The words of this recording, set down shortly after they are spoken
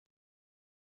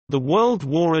The World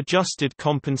War Adjusted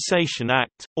Compensation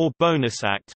Act, or Bonus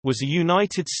Act, was a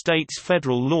United States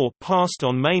federal law passed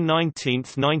on May 19,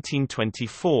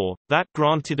 1924, that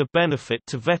granted a benefit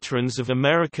to veterans of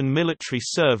American military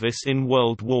service in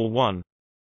World War I.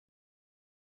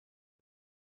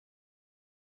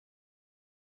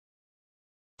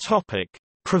 Topic: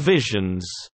 Provisions.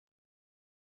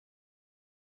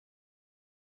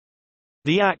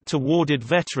 The Act awarded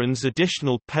veterans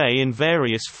additional pay in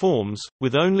various forms,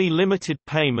 with only limited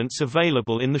payments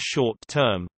available in the short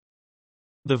term.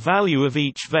 The value of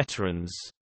each veteran's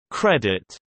credit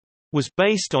was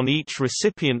based on each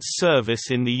recipient's service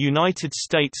in the United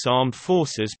States Armed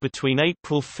Forces between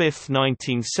April 5,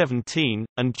 1917,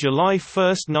 and July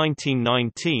 1,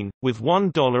 1919, with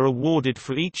 $1 awarded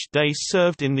for each day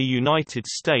served in the United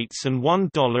States and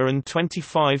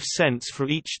 $1.25 for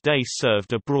each day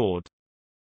served abroad.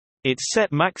 It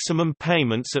set maximum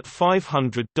payments at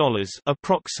 $500,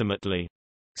 approximately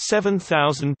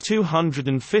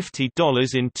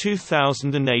 $7,250 in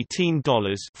 2018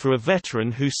 for a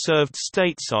veteran who served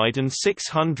stateside and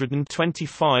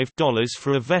 $625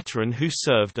 for a veteran who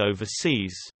served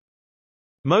overseas.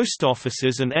 Most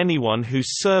officers and anyone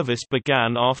whose service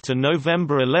began after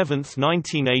November 11,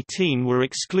 1918 were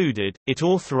excluded. It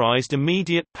authorized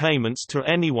immediate payments to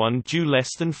anyone due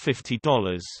less than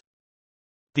 $50.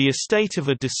 The estate of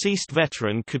a deceased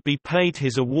veteran could be paid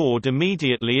his award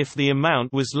immediately if the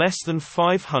amount was less than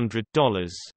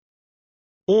 $500.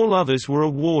 All others were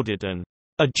awarded an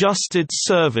adjusted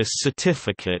service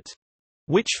certificate,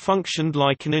 which functioned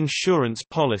like an insurance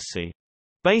policy.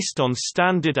 Based on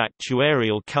standard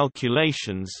actuarial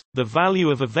calculations, the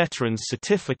value of a veteran's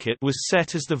certificate was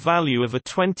set as the value of a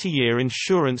 20-year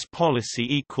insurance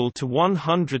policy equal to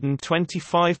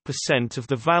 125% of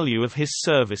the value of his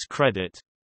service credit.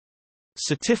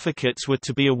 Certificates were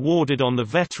to be awarded on the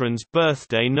veteran's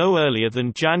birthday no earlier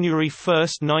than January 1,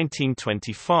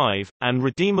 1925, and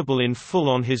redeemable in full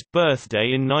on his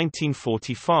birthday in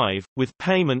 1945, with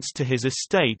payments to his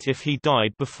estate if he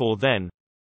died before then.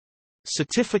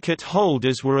 Certificate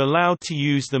holders were allowed to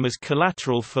use them as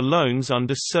collateral for loans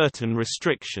under certain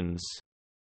restrictions.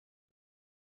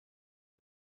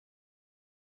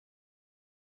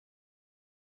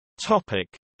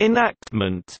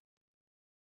 Enactment.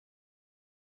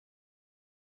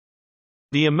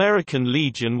 The American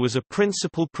Legion was a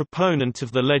principal proponent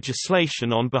of the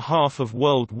legislation on behalf of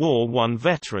World War I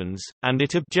veterans, and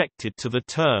it objected to the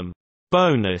term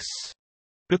bonus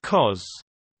because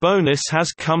bonus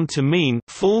has come to mean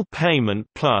full payment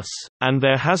plus, and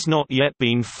there has not yet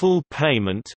been full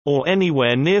payment, or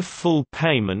anywhere near full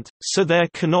payment, so there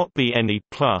cannot be any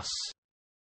plus.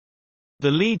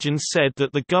 The Legion said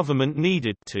that the government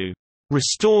needed to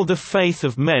restore the faith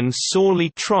of men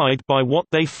sorely tried by what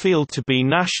they feel to be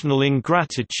national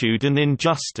ingratitude and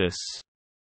injustice.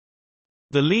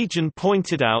 The Legion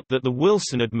pointed out that the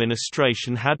Wilson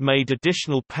administration had made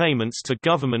additional payments to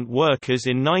government workers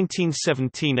in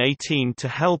 1917–18 to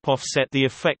help offset the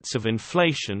effects of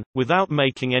inflation, without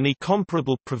making any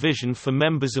comparable provision for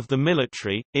members of the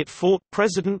military. It fought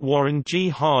President Warren G.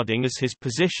 Harding as his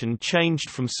position changed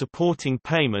from supporting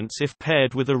payments if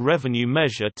paired with a revenue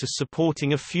measure to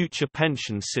supporting a future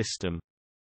pension system.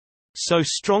 So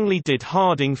strongly did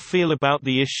Harding feel about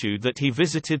the issue that he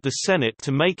visited the Senate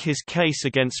to make his case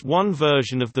against one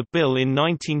version of the bill in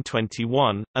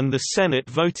 1921, and the Senate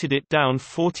voted it down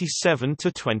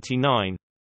 47–29.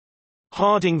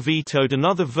 Harding vetoed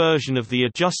another version of the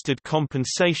Adjusted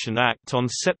Compensation Act on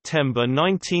September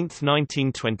 19,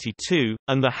 1922,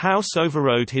 and the House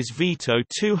overrode his veto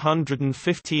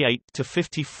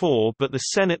 258–54, but the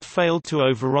Senate failed to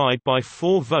override by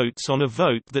 4 votes on a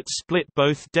vote that split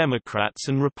both Democrats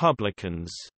and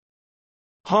Republicans.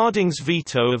 Harding's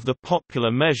veto of the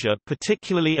popular measure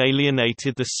particularly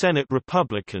alienated the Senate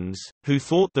Republicans, who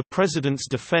thought the president's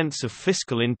defense of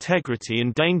fiscal integrity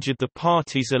endangered the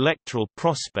party's electoral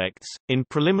prospects. In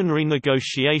preliminary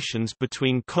negotiations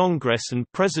between Congress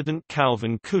and President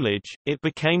Calvin Coolidge, it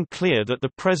became clear that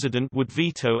the president would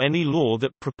veto any law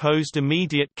that proposed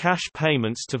immediate cash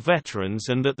payments to veterans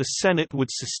and that the Senate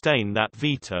would sustain that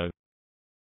veto.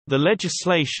 The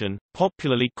legislation,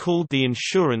 popularly called the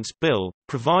Insurance Bill,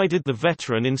 provided the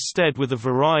veteran instead with a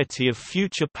variety of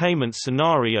future payment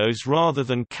scenarios rather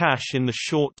than cash in the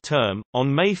short term.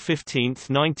 On May 15,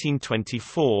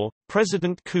 1924,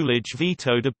 President Coolidge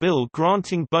vetoed a bill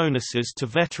granting bonuses to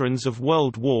veterans of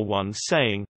World War I,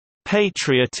 saying,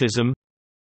 "Patriotism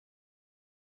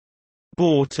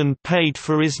bought and paid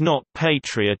for is not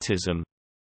patriotism."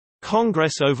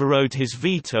 Congress overrode his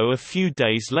veto a few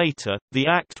days later. The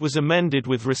act was amended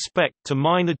with respect to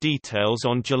minor details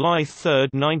on July 3,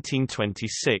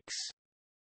 1926.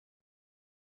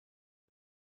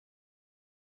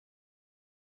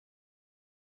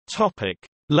 Topic: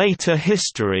 Later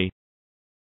history.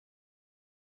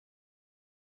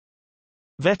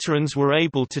 Veterans were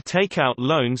able to take out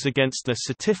loans against their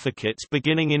certificates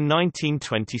beginning in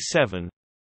 1927.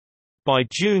 By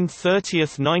June 30,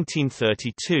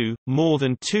 1932, more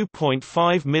than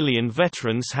 2.5 million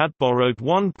veterans had borrowed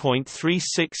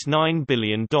 $1.369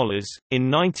 billion. In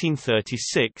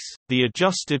 1936, the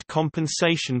Adjusted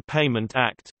Compensation Payment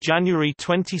Act, January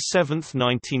 27,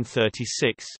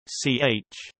 1936,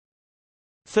 ch.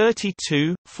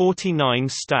 3249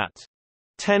 Stat.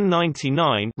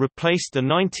 1099 replaced the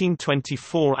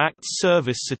 1924 Act's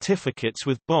service certificates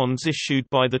with bonds issued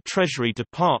by the Treasury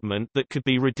Department that could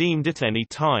be redeemed at any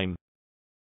time.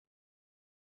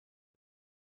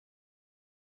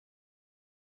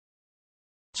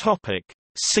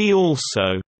 See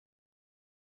also: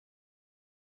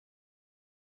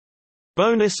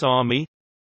 Bonus Army.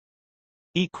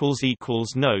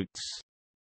 Notes